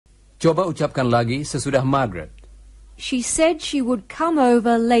Coba ucapkan lagi sesudah Margaret. She said she would come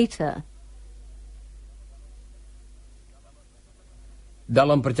over later.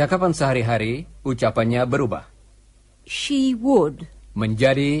 Dalam percakapan sehari-hari, ucapannya berubah. She would.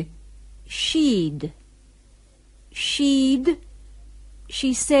 Menjadi She'd. She'd.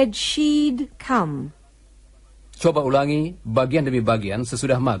 She said she'd come. Coba ulangi bagian demi bagian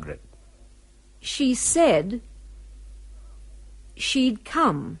sesudah Margaret. She said she'd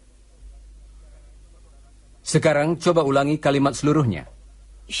come. Sekarang coba ulangi kalimat seluruhnya.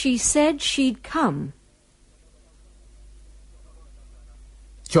 She said she'd come.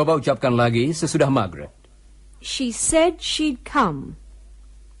 Coba ucapkan lagi sesudah Margaret. She said she'd come.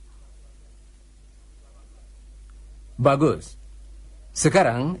 Bagus.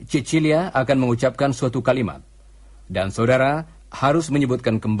 Sekarang Cecilia akan mengucapkan suatu kalimat. Dan saudara harus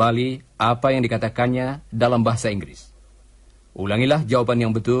menyebutkan kembali apa yang dikatakannya dalam bahasa Inggris. Ulangilah jawaban yang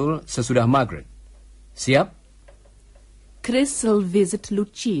betul sesudah Margaret. Siap? Chris will visit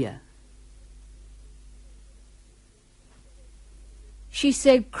Lucia. She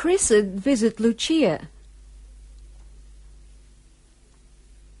said Chris'd visit Lucia.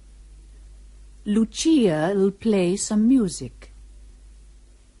 Lucia'll play some music.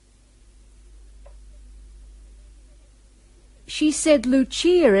 She said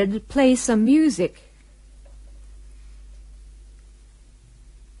Lucia'd play some music.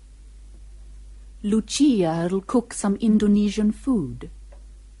 Lucia'll cook some Indonesian food.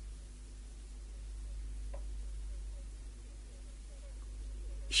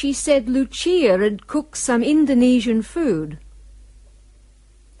 She said Lucia'd cook some Indonesian food.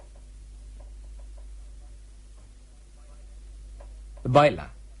 Baiklah.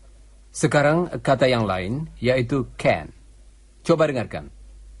 Sekarang kata yang lain, yaitu can. Coba dengarkan.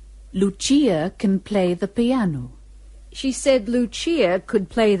 Lucia can play the piano. She said Lucia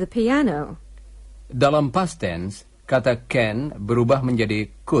could play the piano. Dalam past tense, kata can berubah menjadi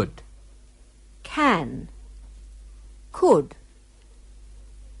could. Can. Could.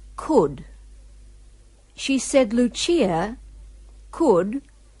 Could. She said Lucia could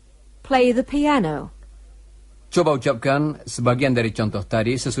play the piano. Coba ucapkan sebagian dari contoh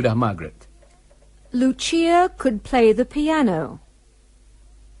tadi sesudah Margaret. Lucia could play the piano.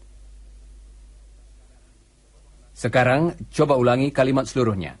 Sekarang coba ulangi kalimat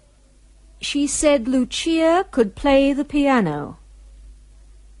seluruhnya. She said Lucia could play the piano.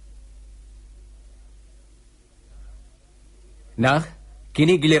 Nah,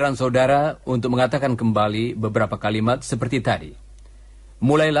 kini giliran saudara untuk mengatakan kembali beberapa kalimat seperti tadi.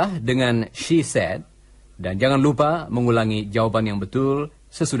 Mulailah dengan she said, dan jangan lupa mengulangi jawaban yang betul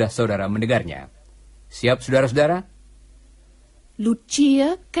sesudah saudara mendengarnya. Siap, saudara-saudara?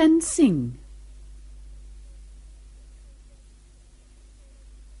 Lucia can sing.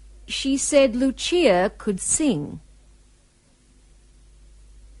 She said Lucia could sing.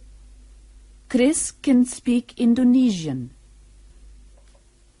 Chris can speak Indonesian.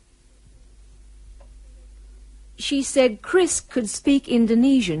 She said Chris could speak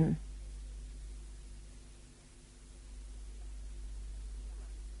Indonesian.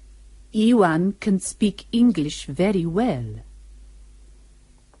 Iwan can speak English very well.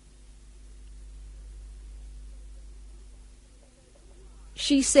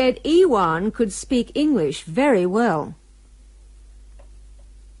 She said Iwan could speak English very well.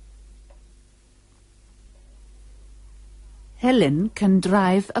 Helen can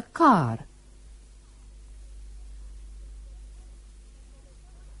drive a car.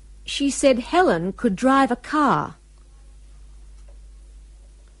 She said Helen could drive a car.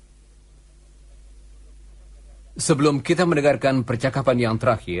 Sebelum kita mendengarkan percakapan yang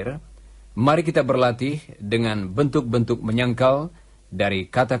terakhir, mari kita berlatih dengan bentuk-bentuk menyangkal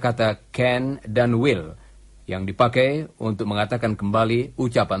dari kata-kata can dan will yang dipakai untuk mengatakan kembali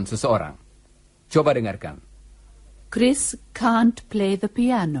ucapan seseorang. Coba dengarkan. Chris can't play the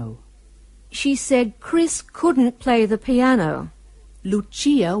piano. She said Chris couldn't play the piano.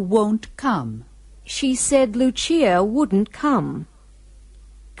 Lucia won't come. She said Lucia wouldn't come.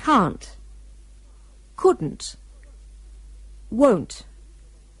 Can't. Couldn't. Won't.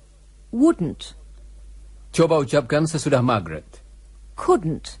 Wouldn't. Coba ucapkan sesudah Margaret.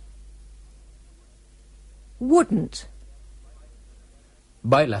 Couldn't. Wouldn't.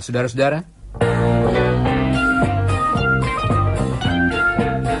 Baiklah, saudara-saudara.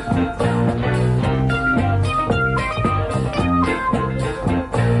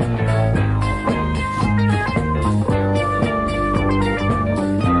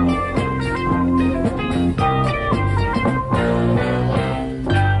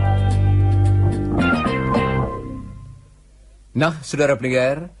 Nah, saudara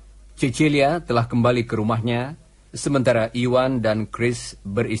pendengar, Cecilia telah kembali ke rumahnya, sementara Iwan dan Chris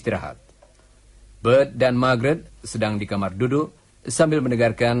beristirahat. Bert dan Margaret sedang di kamar duduk sambil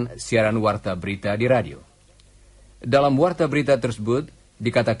mendengarkan siaran warta berita di radio. Dalam warta berita tersebut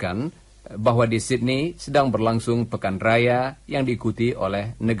dikatakan bahwa di Sydney sedang berlangsung pekan raya yang diikuti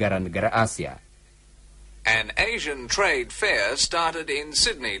oleh negara-negara Asia. An Asian trade fair started in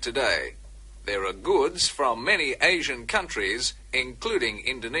Sydney today. There are goods from many Asian countries, including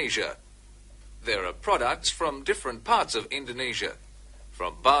Indonesia. There are products from different parts of Indonesia,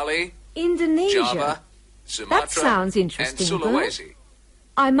 from Bali, Indonesia. Java, Sumatra, That sounds interesting, and Sulawesi.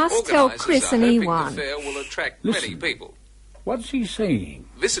 I must tell Organisers Chris are and hoping Iwan. the fair will attract many Listen. people. What's he saying?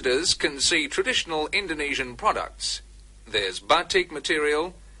 Visitors can see traditional Indonesian products. There's batik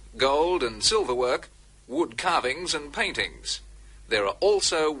material, gold and silver work, wood carvings and paintings. There are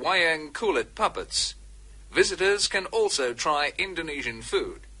also wayang kulit puppets. Visitors can also try Indonesian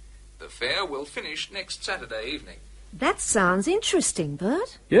food. The fair will finish next Saturday evening. That sounds interesting,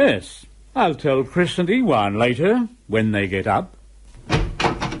 Bert. Yes, I'll tell Chris and Iwan later, when they get up.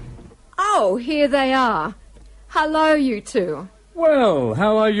 Oh, here they are. Hello, you two. Well,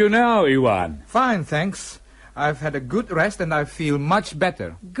 how are you now, Iwan? Fine, thanks. I've had a good rest and I feel much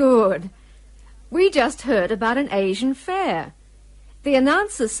better. Good. We just heard about an Asian fair. The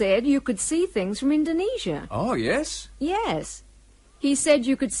announcer said you could see things from Indonesia. Oh, yes? Yes. He said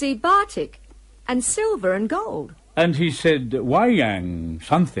you could see batik and silver and gold. And he said wayang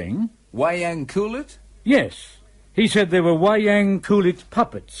something. Wayang kulit? Yes, he said there were wayang kulit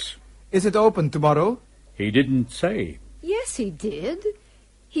puppets. Is it open tomorrow? He didn't say. Yes, he did.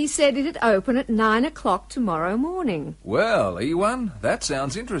 He said it'd open at 9 o'clock tomorrow morning. Well, Iwan, that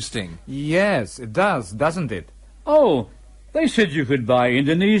sounds interesting. Yes, it does, doesn't it? Oh, they said you could buy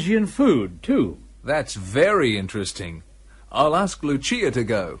Indonesian food, too. That's very interesting. I'll ask Lucia to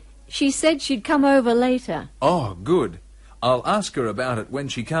go. She said she'd come over later. Oh, good. I'll ask her about it when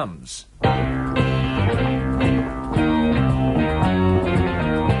she comes.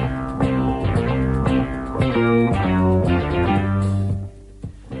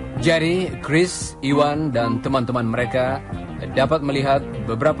 Jadi, Chris, Iwan, dan teman-teman mereka dapat melihat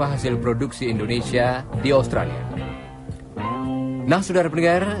beberapa hasil produksi Indonesia di Australia. Nah, saudara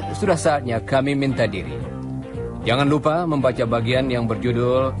pendengar, sudah saatnya kami minta diri. Jangan lupa membaca bagian yang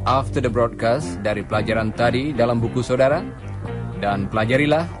berjudul After the Broadcast dari pelajaran tadi dalam buku saudara. Dan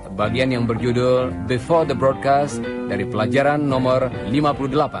pelajarilah bagian yang berjudul Before the Broadcast dari pelajaran nomor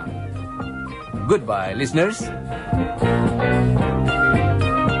 58. Goodbye, listeners.